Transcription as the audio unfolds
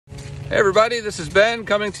Hey everybody, this is Ben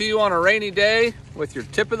coming to you on a rainy day with your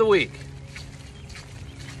tip of the week.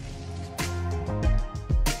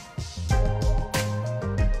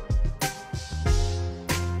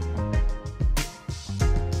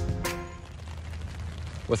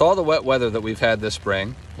 With all the wet weather that we've had this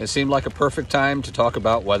spring, it seemed like a perfect time to talk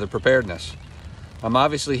about weather preparedness. I'm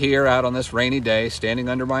obviously here out on this rainy day standing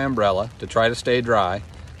under my umbrella to try to stay dry,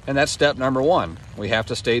 and that's step number one. We have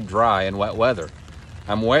to stay dry in wet weather.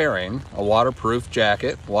 I'm wearing a waterproof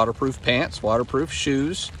jacket, waterproof pants, waterproof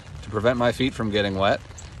shoes to prevent my feet from getting wet,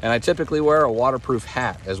 and I typically wear a waterproof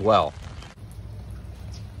hat as well.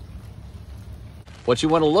 What you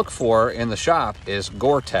want to look for in the shop is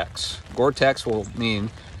Gore-Tex. Gore-Tex will mean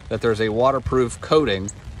that there's a waterproof coating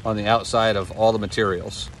on the outside of all the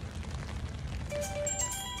materials.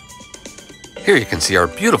 Here you can see our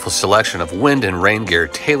beautiful selection of wind and rain gear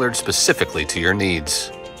tailored specifically to your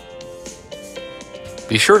needs.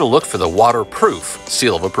 Be sure to look for the waterproof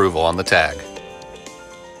seal of approval on the tag.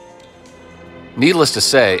 Needless to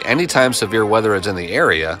say, anytime severe weather is in the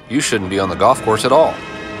area, you shouldn't be on the golf course at all.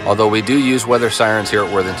 Although we do use weather sirens here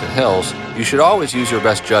at Worthington Hills, you should always use your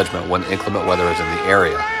best judgment when inclement weather is in the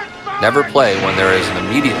area. Never play when there is an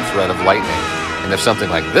immediate threat of lightning, and if something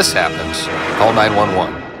like this happens, call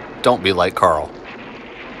 911. Don't be like Carl.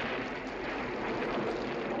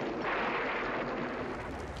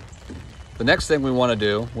 The next thing we want to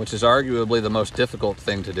do, which is arguably the most difficult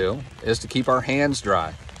thing to do, is to keep our hands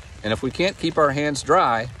dry. And if we can't keep our hands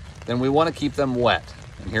dry, then we want to keep them wet.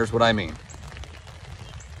 And here's what I mean.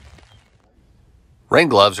 Rain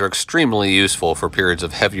gloves are extremely useful for periods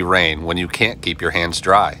of heavy rain when you can't keep your hands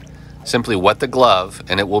dry. Simply wet the glove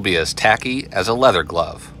and it will be as tacky as a leather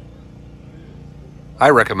glove. I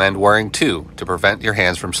recommend wearing two to prevent your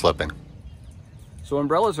hands from slipping. So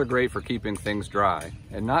umbrellas are great for keeping things dry,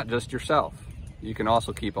 and not just yourself. You can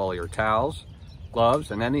also keep all your towels,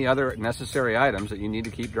 gloves, and any other necessary items that you need to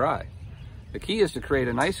keep dry. The key is to create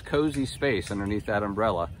a nice cozy space underneath that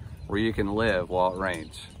umbrella where you can live while it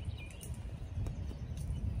rains.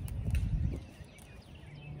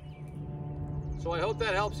 So I hope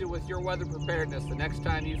that helps you with your weather preparedness the next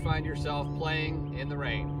time you find yourself playing in the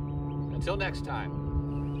rain. Until next time.